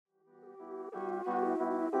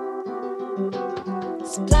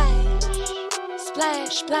Splash,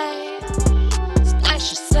 splash, splash,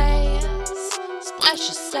 splash your sass, splash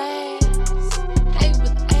your sass. Hey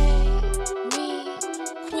with Amy,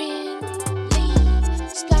 Quinn, Lee,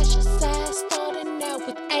 splash your sass, starting out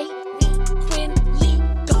with Amy, Quinn, Lee,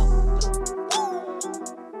 go.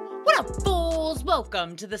 What up, fools?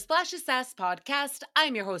 Welcome to the Splash of Sass podcast.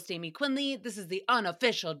 I'm your host, Amy Quinley. This is the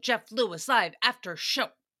unofficial Jeff Lewis Live After Show.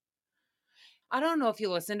 I don't know if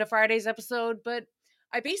you listened to Friday's episode, but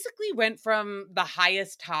I basically went from the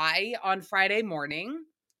highest high on Friday morning,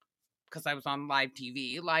 because I was on live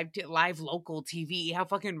TV, live local TV, how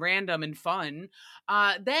fucking random and fun.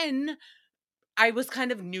 Then I was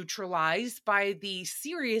kind of neutralized by the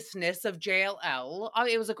seriousness of JLL.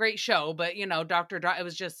 It was a great show, but it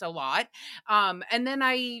was just a lot. And then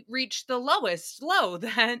I reached the lowest low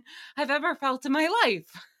that I've ever felt in my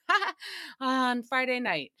life on Friday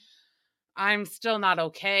night. I'm still not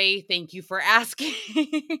okay. Thank you for asking.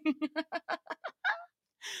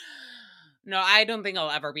 No, I don't think I'll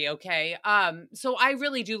ever be okay. So I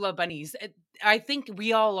really do love bunnies. I think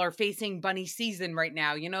we all are facing bunny season right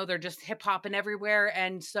now. They're just hip hopping everywhere.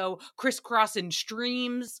 And so crisscrossing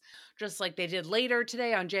streams, just like they did later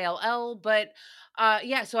today on JLL. But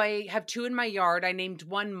so I have two in my yard. I named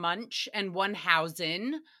one Munch and one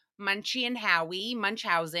Housen. Munchie and Howie,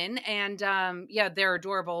 Munchhausen, and they're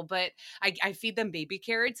adorable, but I feed them baby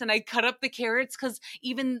carrots, and I cut up the carrots because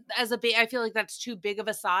even as a baby, I feel like that's too big of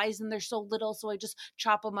a size, and they're so little, so I just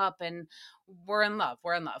chop them up, and we're in love.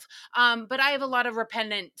 But I have a lot of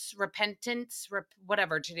repentance,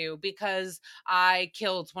 whatever to do, because I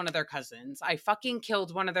killed one of their cousins. I fucking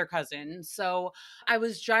killed one of their cousins. So I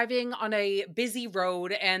was driving on a busy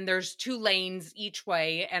road, and there's two lanes each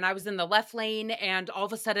way, and I was in the left lane, and all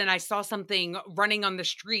of a sudden I saw something running on the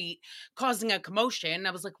street causing a commotion.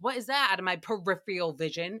 I was like, what is that? Out of my peripheral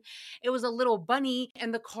vision. It was a little bunny,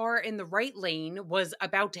 and the car in the right lane was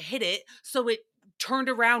about to hit it, so it turned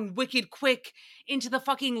around wicked quick into the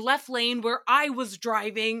fucking left lane where I was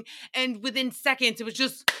driving, and within seconds it was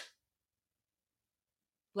just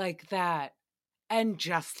like that, and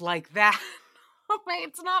just like that.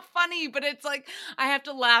 It's not funny, but it's like I have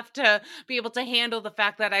to laugh to be able to handle the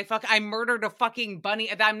fact that I murdered a fucking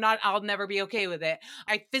bunny. I'll never be okay with it.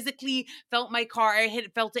 I physically felt my car,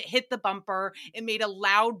 felt it hit the bumper. It made a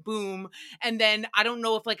loud boom. And then I don't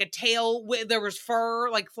know if like a tail, there was fur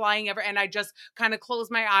like flying ever. And I just kind of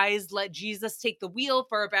closed my eyes, let Jesus take the wheel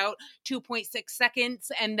for about 2.6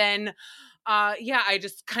 seconds. And then, I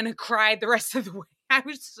just kind of cried the rest of the way. I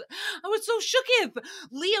was so shooketh.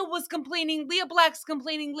 Leah Black's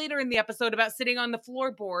complaining later in the episode about sitting on the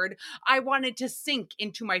floorboard. I wanted to sink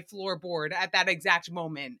into my floorboard at that exact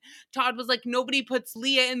moment. Todd was like, nobody puts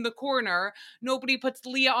Leah in the corner. Nobody puts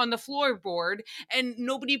Leah on the floorboard. And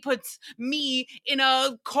nobody puts me in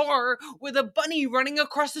a car with a bunny running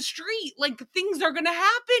across the street. Like, things are gonna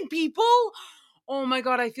happen, people. Oh my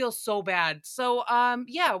God, I feel so bad. So,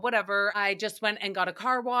 whatever. I just went and got a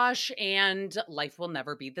car wash, and life will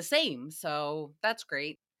never be the same. So that's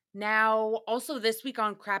great. Now, also this week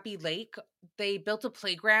on Crappy Lake, they built a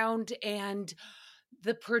playground, and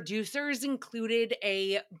the producers included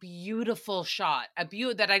a beautiful shot,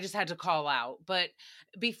 that I just had to call out. But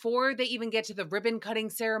before they even get to the ribbon cutting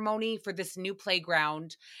ceremony for this new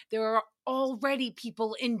playground, there are already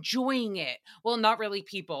people enjoying it. Well, not really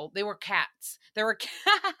people. They were cats. There were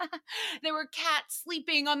cats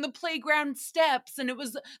sleeping on the playground steps, and it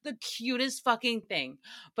was the cutest fucking thing.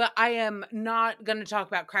 But I am not going to talk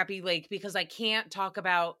about Crappy Lake because I can't talk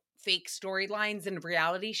about fake storylines and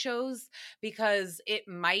reality shows, because it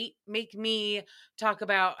might make me talk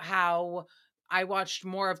about how I watched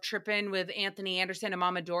more of Trippin' with Anthony Anderson and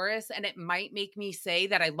Mama Doris, and it might make me say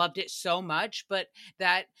that I loved it so much, but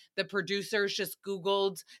that the producers just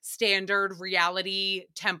Googled standard reality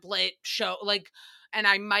template show, and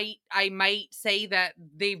I might say that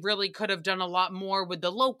they really could have done a lot more with the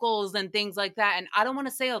locals and things like that. And I don't want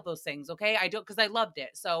to say all those things, okay? I don't, because I loved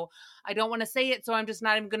it. So I don't want to say it. So I'm just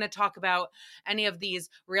not even going to talk about any of these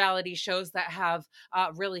reality shows that have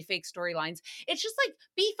really fake storylines. It's just like,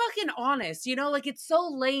 be fucking honest, like it's so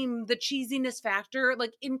lame, the cheesiness factor,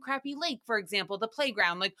 like in Crappy Lake, for example, the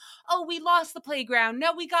playground, like, oh, we lost the playground.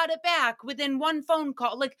 No, we got it back within one phone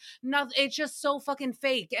call. Like, no, it's just so fucking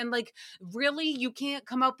fake. And like, really, you can't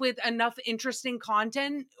come up with enough interesting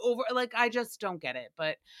content over, like, I just don't get it.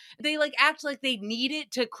 But they like act like they need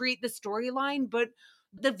it to create the storyline, but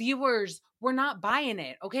The viewers were not buying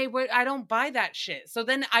it. Okay. I don't buy that shit. So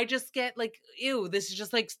then I just get like, ew, this is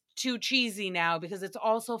just like too cheesy now because it's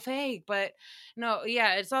all so fake. But no,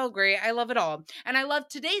 yeah, it's all great. I love it all. And I love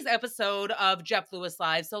today's episode of Jeff Lewis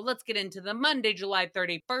Live. So let's get into the Monday, July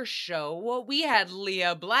 31st show. Well, we had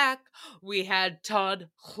Leah Black, we had Todd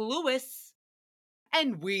Lewis,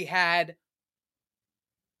 and we had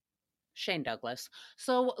Shane Douglas.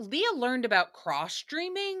 So Leah learned about cross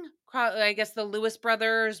streaming. I guess the Lewis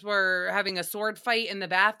brothers were having a sword fight in the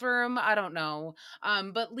bathroom. I don't know.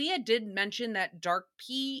 But Leah did mention that dark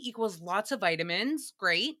pee equals lots of vitamins.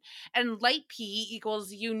 Great. And light pee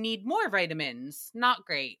equals you need more vitamins. Not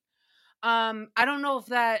great. I don't know if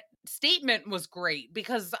that statement was great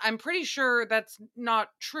because I'm pretty sure that's not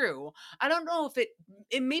true. I don't know if it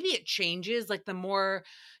maybe it changes like the more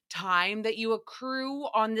time that you accrue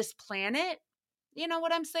on this planet. You know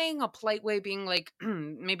what I'm saying? A polite way being like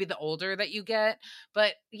maybe the older that you get.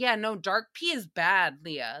 But yeah, no, dark pee is bad,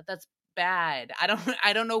 Leah. That's bad.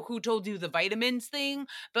 I don't know who told you the vitamins thing,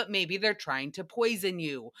 but maybe they're trying to poison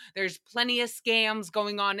you. There's plenty of scams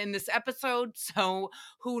going on in this episode, so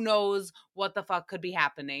who knows what the fuck could be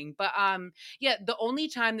happening. But yeah, the only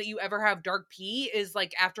time that you ever have dark pee is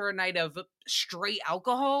like after a night of straight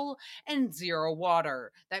alcohol and zero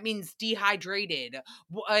water. That means dehydrated.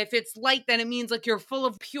 If it's light, then it means like you're full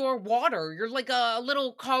of pure water. You're like a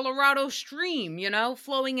little Colorado stream,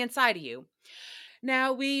 flowing inside of you.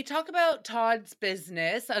 Now we talk about Todd's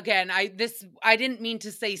business. Again, I didn't mean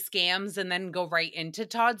to say scams and then go right into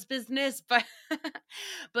Todd's business, but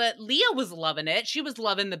but Leah was loving it. She was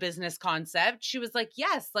loving the business concept. She was like,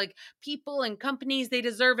 "Yes, like people and companies they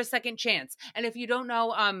deserve a second chance." And if you don't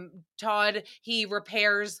know, Todd, he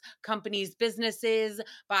repairs companies' businesses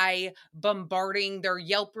by bombarding their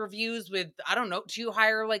Yelp reviews with I don't know, do you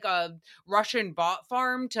hire like a Russian bot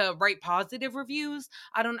farm to write positive reviews?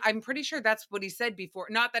 I'm pretty sure that's what he said before.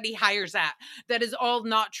 Not that he hires that. That is all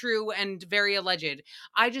not true and very alleged.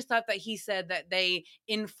 I just thought that he said that they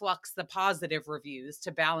influx the positive reviews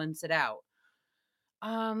to balance it out.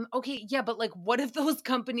 Okay, yeah, but like what if those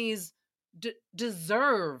companies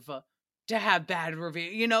deserve to have bad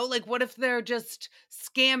review? Like what if they're just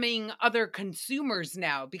scamming other consumers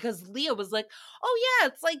now? Because Leah was like, "Oh yeah,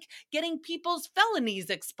 it's like getting people's felonies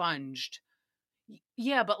expunged."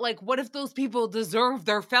 Yeah, but like, what if those people deserve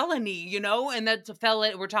their felony, And that's a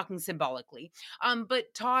felon. We're talking symbolically.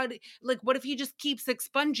 But Todd, like, what if he just keeps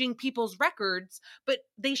expunging people's records, but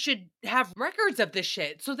they should have records of this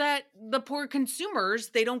shit so that the poor consumers,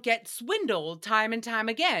 they don't get swindled time and time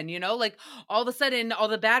again, Like, all of a sudden, all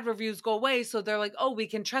the bad reviews go away. So they're like, oh, we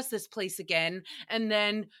can trust this place again. And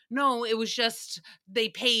then, no, it was just they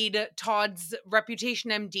paid Todd's Reputation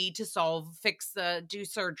MD to do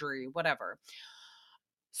surgery, whatever.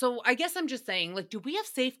 So I guess I'm just saying, like, do we have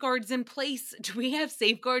safeguards in place? Do we have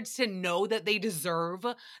safeguards to know that they deserve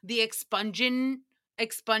the expungenness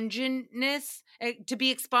to be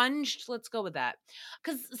expunged? Let's go with that.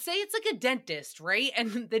 Because say it's like a dentist, right?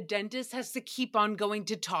 And the dentist has to keep on going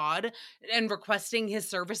to Todd and requesting his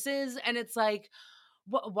services. And it's like,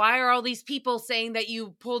 why are all these people saying that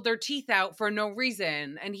you pulled their teeth out for no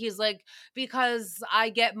reason? And he's like, because I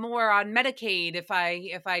get more on Medicaid if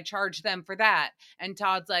I charge them for that. And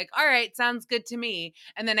Todd's like, all right, sounds good to me.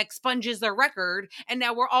 And then expunges their record. And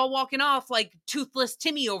now we're all walking off like toothless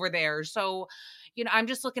Timmy over there. So, I'm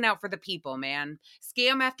just looking out for the people, man.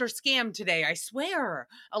 Scam after scam today, I swear,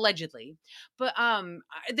 allegedly. But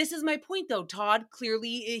this is my point though. Todd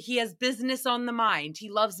clearly he has business on the mind. He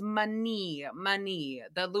loves money, money.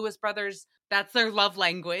 The Lewis brothers, that's their love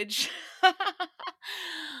language.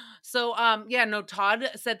 So yeah, no, Todd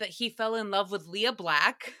said that he fell in love with Leah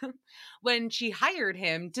Black when she hired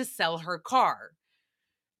him to sell her car.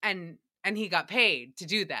 And he got paid to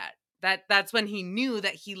do that. That's when he knew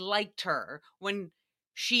that he liked her, when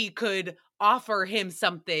she could offer him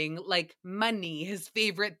something like money, his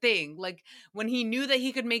favorite thing. Like when he knew that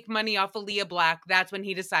he could make money off of Leah Black, that's when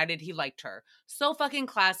he decided he liked her. So fucking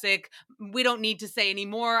classic. We don't need to say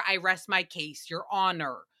anymore. I rest my case. Your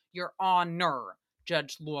honor. Your honor.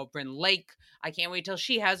 Judge Lauren Lake. I can't wait till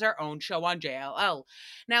she has her own show on JLL.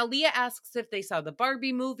 Now, Leah asks if they saw the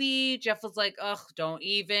Barbie movie. Jeff was like, ugh, don't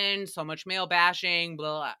even. So much male bashing,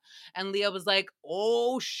 blah, blah. And Leah was like,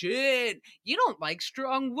 oh, shit. You don't like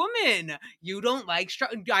strong women. You don't like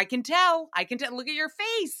strong. I can tell. I can tell. Look at your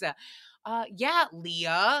face. Yeah,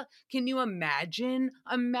 Leah, can you imagine?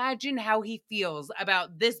 Imagine how he feels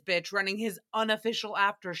about this bitch running his unofficial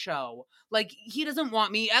after show. Like, he doesn't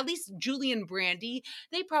want me. At least Julian Brandy,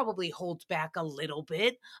 they probably hold back a little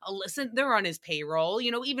bit. Listen, they're on his payroll,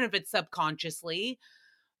 even if it's subconsciously.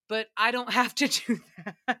 but I don't have to do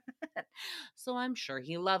that. So I'm sure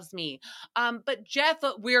he loves me. But Jeff,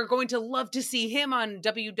 we're going to love to see him on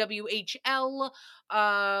WWHL.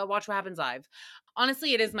 Watch What Happens Live.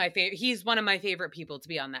 Honestly, it is my favorite. He's one of my favorite people to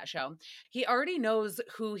be on that show. He already knows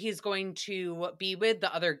who he's going to be with,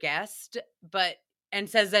 the other guest, but and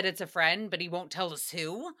says that it's a friend, but he won't tell us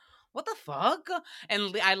who. What the fuck?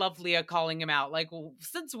 And I love Leah calling him out. Like, "Well,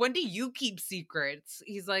 since when do you keep secrets?"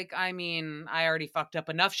 He's like, I mean, I already fucked up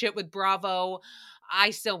enough shit with Bravo.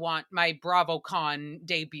 I still want my BravoCon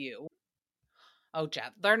debut. Oh,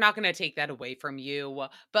 Jeff, they're not going to take that away from you.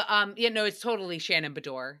 But it's totally Shannon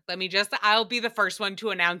Bedore. I'll be the first one to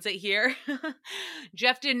announce it here.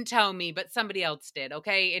 Jeff didn't tell me, but somebody else did.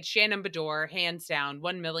 Okay, it's Shannon Bedore, hands down,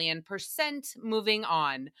 1,000,000%. Moving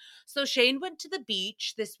on. So Shane went to the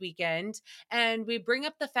beach this weekend, and we bring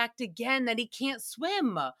up the fact again that he can't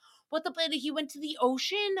swim. What the? He went to the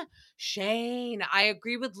ocean? Shane, I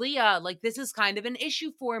agree with Leah. Like, this is kind of an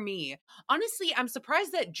issue for me. Honestly, I'm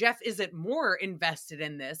surprised that Jeff isn't more invested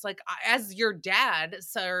in this. Like, as your dad,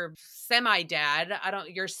 sir, semi dad,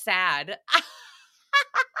 you're sad.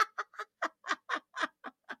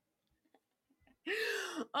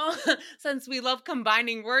 Oh, since we love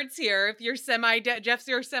combining words here, if you're semi dad, Jeff's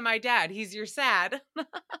your semi dad, he's your sad.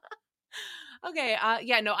 Okay,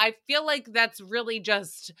 yeah, no, I feel like that's really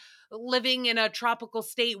just living in a tropical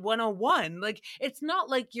state 101. Like, it's not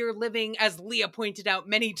like you're living, as Leah pointed out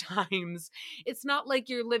many times, it's not like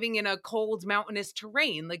you're living in a cold mountainous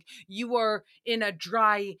terrain. Like, you are in a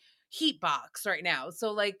dry heat box right now.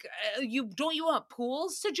 So, like, you want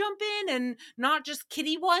pools to jump in and not just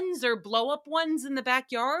kiddie ones or blow up ones in the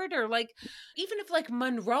backyard, or like even if like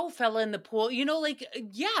Monroe fell in the pool, like,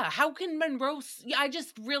 yeah, how can Monroe? Yeah, I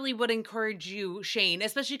just really would encourage you, Shane,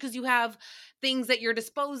 especially because you have things at your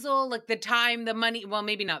disposal, like the time, the money. Well,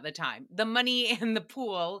 maybe not the time, the money and the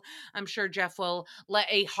pool. I'm sure Jeff will let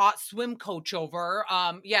a hot swim coach over.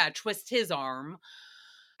 Yeah, twist his arm.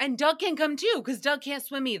 And Doug can come too, because Doug can't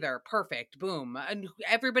swim either. Perfect. Boom. And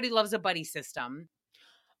everybody loves a buddy system.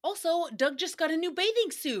 Also, Doug just got a new bathing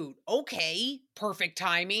suit. Okay. Perfect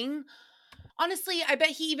timing. Honestly, I bet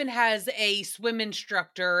he even has a swim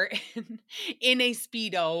instructor in a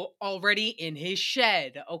Speedo already in his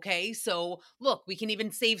shed. Okay, so look, we can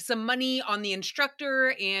even save some money on the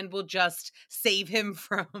instructor and we'll just save him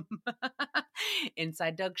from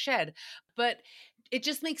inside Doug's shed. But it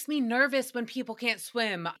just makes me nervous when people can't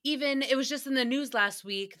swim. Even it was just in the news last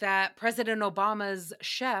week that President Obama's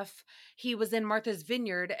chef, he was in Martha's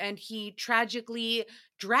Vineyard and he tragically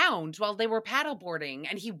drowned while they were paddleboarding,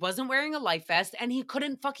 and he wasn't wearing a life vest and he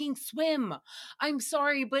couldn't fucking swim. I'm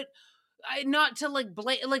sorry, but not to like but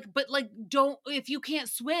like, don't, if you can't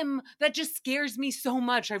swim, that just scares me so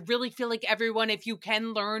much. I really feel like everyone, if you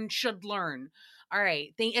can learn, should learn. All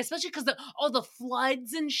right, especially because all the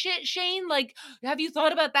floods and shit, Shane. Like, have you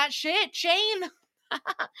thought about that shit, Shane?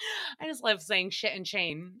 I just love saying shit and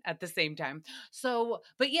Shane at the same time. So,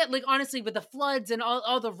 but yeah, like, honestly, with the floods and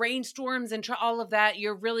all the rainstorms and all of that,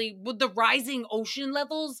 you're really, with the rising ocean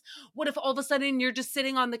levels, what if all of a sudden you're just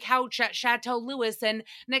sitting on the couch at Chateau Lewis and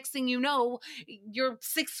next thing you know, you're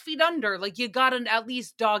 6 feet under? Like, you gotta at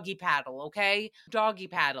least doggy paddle, okay? Doggy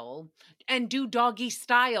paddle. And do doggy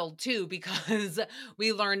style too, because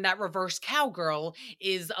we learned that reverse cowgirl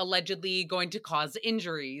is allegedly going to cause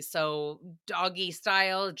injury. So doggy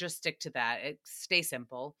style, just stick to that. Stay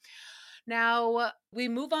simple. Now, we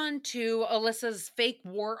move on to Alyssa's fake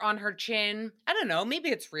wart on her chin. I don't know, maybe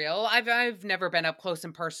it's real. I've never been up close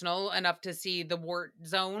and personal enough to see the wart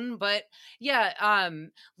zone, but yeah,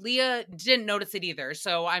 Leah didn't notice it either,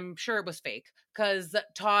 so I'm sure it was fake cuz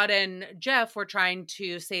Todd and Jeff were trying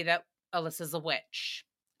to say that Alyssa's a witch.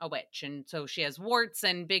 A witch, and so she has warts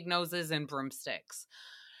and big noses and broomsticks.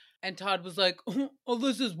 And Todd was like, "Oh,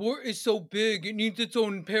 Alyssa's wart is so big, it needs its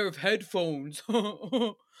own pair of headphones."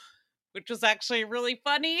 Which was actually really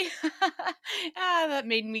funny. That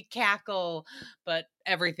made me cackle. But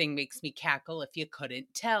everything makes me cackle if you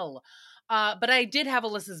couldn't tell. But I did have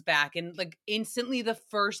Alyssa's back, and like instantly the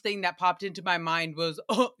first thing that popped into my mind was,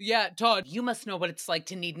 "Oh, yeah, Todd, you must know what it's like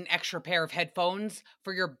to need an extra pair of headphones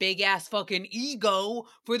for your big ass fucking ego,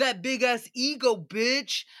 for that big ass ego,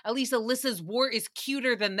 bitch. At least Alyssa's wart is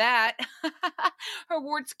cuter than that." Her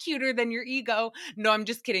wart's cuter than your ego. No, I'm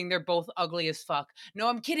just kidding. They're both ugly as fuck. No,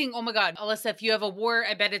 I'm kidding. Oh my God. Alyssa, if you have a wart,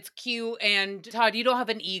 I bet it's cute. And Todd, you don't have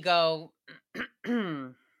an ego.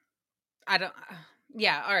 I don't.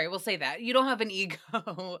 Yeah, all right, we'll say that. You don't have an ego.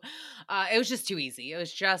 It was just too easy. It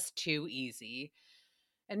was just too easy.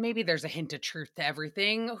 And maybe there's a hint of truth to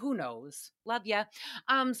everything. Who knows? Love ya.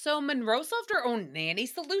 So Monroe solved her own nanny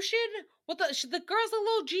solution. Well, the girl's a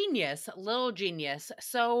little genius, little genius.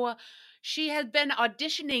 So she had been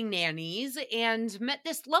auditioning nannies and met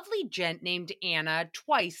this lovely gent named Anna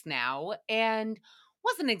twice now, and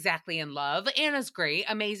wasn't exactly in love. Anna's great,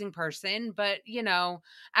 amazing person, but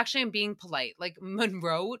actually, I'm being polite. Like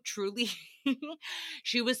Monroe, truly,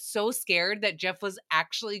 she was so scared that Jeff was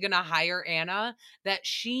actually gonna hire Anna that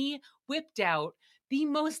she whipped out the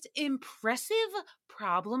most impressive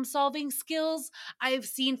problem solving skills I've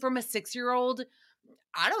seen from a 6-year-old.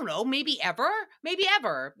 I don't know, maybe ever,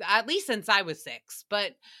 at least since I was 6.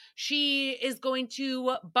 But she is going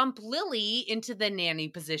to bump Lily into the nanny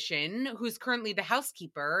position, who's currently the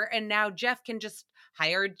housekeeper. And now Jeff can just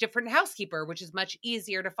hire a different housekeeper, which is much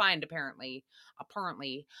easier to find, apparently.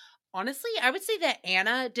 Apparently. Honestly, I would say that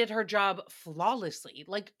Anna did her job flawlessly.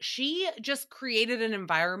 Like, she just created an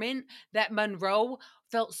environment that Monroe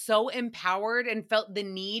felt so empowered and felt the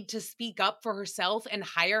need to speak up for herself and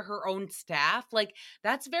hire her own staff. Like,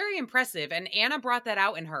 that's very impressive. And Anna brought that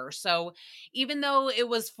out in her. So even though it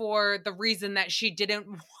was for the reason that she didn't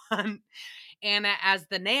want Anna as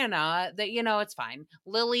the Nana, that, it's fine.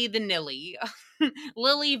 Lily the Nilly.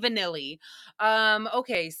 Lily Vanilli.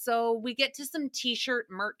 Okay, so we get to some t-shirt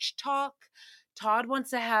merch talk. Todd wants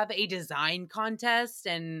to have a design contest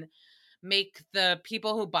and make the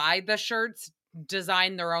people who buy the shirts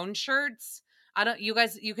design their own shirts. I don't You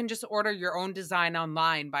guys, you can just order your own design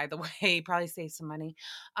online, by the way. Probably save some money.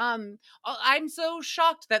 I'm so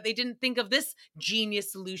shocked that they didn't think of this genius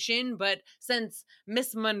solution, but since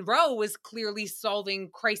Miss Monroe is clearly solving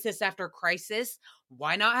crisis after crisis,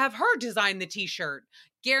 why not have her design the t-shirt?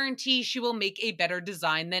 Guarantee she will make a better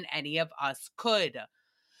design than any of us could.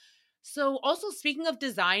 So, also speaking of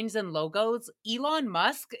designs and logos, Elon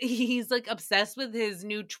Musk, he's like obsessed with his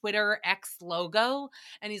new Twitter X logo.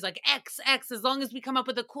 And he's like, X, as long as we come up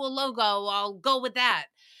with a cool logo, I'll go with that.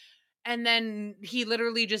 And then he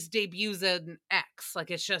literally just debuts an X, like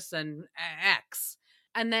it's just an X.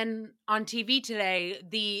 And then on TV today,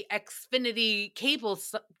 the Xfinity cable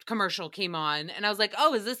commercial came on, and I was like,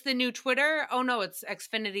 "Oh, is this the new Twitter?" Oh no, it's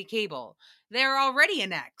Xfinity cable. They're already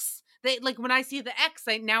an X. They, like, when I see the X,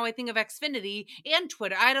 now I think of Xfinity and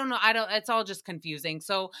Twitter. I don't know. I don't. It's all just confusing.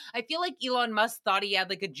 So I feel like Elon Musk thought he had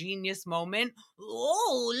like a genius moment.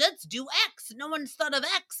 Oh, let's do X. No one's thought of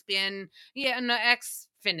X. And yeah, no,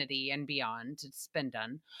 Xfinity and beyond. It's been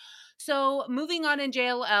done. So moving on in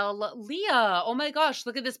JLL, Leah, oh my gosh,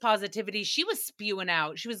 look at this positivity. She was spewing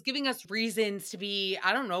out. She was giving us reasons to be,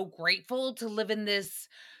 I don't know, grateful to live in this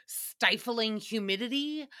stifling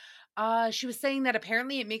humidity. She was saying that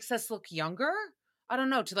apparently it makes us look younger. I don't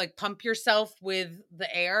know, to like pump yourself with the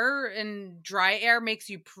air, and dry air makes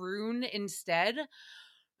you prune instead.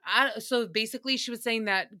 So basically, she was saying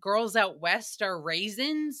that girls out west are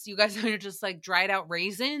raisins. You guys are just like dried out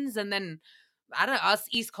raisins, and then I don't us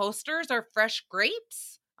East Coasters are fresh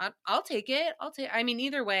grapes. I'll take it. I mean,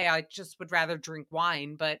 either way, I just would rather drink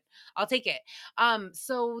wine, but I'll take it.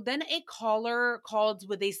 So then a caller called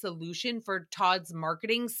with a solution for Todd's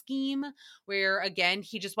marketing scheme, where again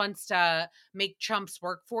he just wants to make chumps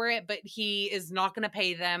work for it, but he is not going to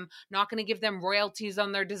pay them, not going to give them royalties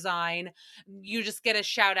on their design. You just get a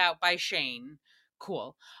shout out by Shane.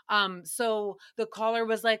 Cool. So the caller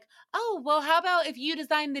was like, "Oh, well, how about if you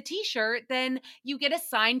design the t-shirt, then you get a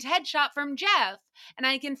signed headshot from Jeff, and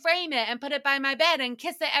I can frame it and put it by my bed and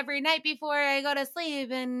kiss it every night before I go to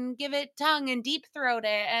sleep and give it tongue and deep throat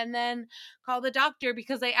it, and then call the doctor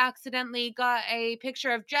because I accidentally got a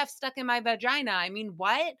picture of Jeff stuck in my vagina." I mean,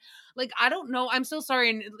 what? Like, I don't know. I'm so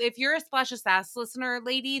sorry. And if you're a Splash of Sass listener,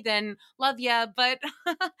 lady, then love ya, but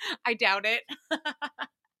I doubt it.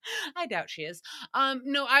 I doubt she is.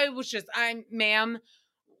 No, ma'am,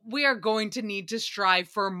 we are going to need to strive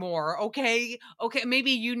for more, okay? Okay, maybe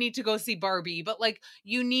you need to go see Barbie, but like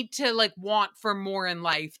you need to like want for more in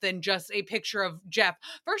life than just a picture of Jeff.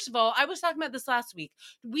 First of all, I was talking about this last week.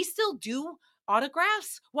 We still do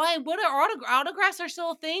autographs? Why? What are autographs are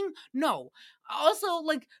still a thing? No. Also,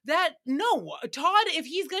 like that, no. Todd, if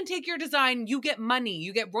he's gonna take your design, you get money,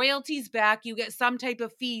 you get royalties back, you get some type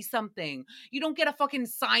of fee, something. You don't get a fucking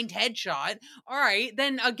signed headshot. All right,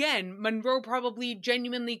 then again, Monroe probably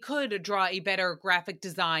genuinely could draw a better graphic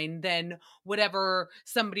design than whatever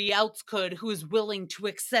somebody else could who is willing to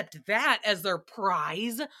accept that as their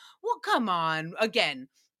prize. Well, come on. Again,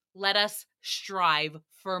 let us strive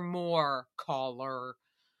for more, caller.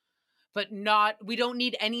 but we don't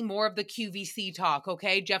need any more of the QVC talk,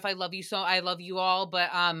 okay? Jeff, I love you all, but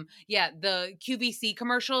yeah, the QVC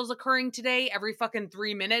commercials occurring today every fucking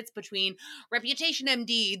 3 minutes between Reputation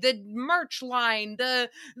MD, the merch line, the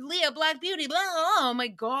Leah Black Beauty, blah, oh my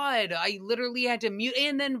god, I literally had to mute.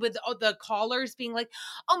 And then with the callers being like,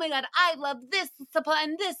 oh my god, I love this supply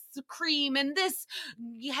and this cream and this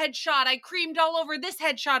headshot, I creamed all over this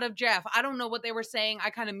headshot of Jeff. I don't know what they were saying. I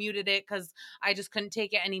kind of muted it because I just couldn't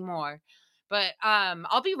take it anymore. But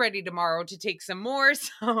I'll be ready tomorrow to take some more.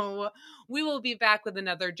 So we will be back with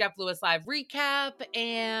another Jeff Lewis Live recap.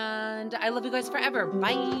 And I love you guys forever.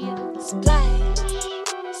 Bye. Splash,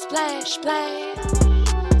 splash, splash.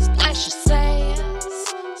 Splash your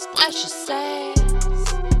sass. Splash your sass.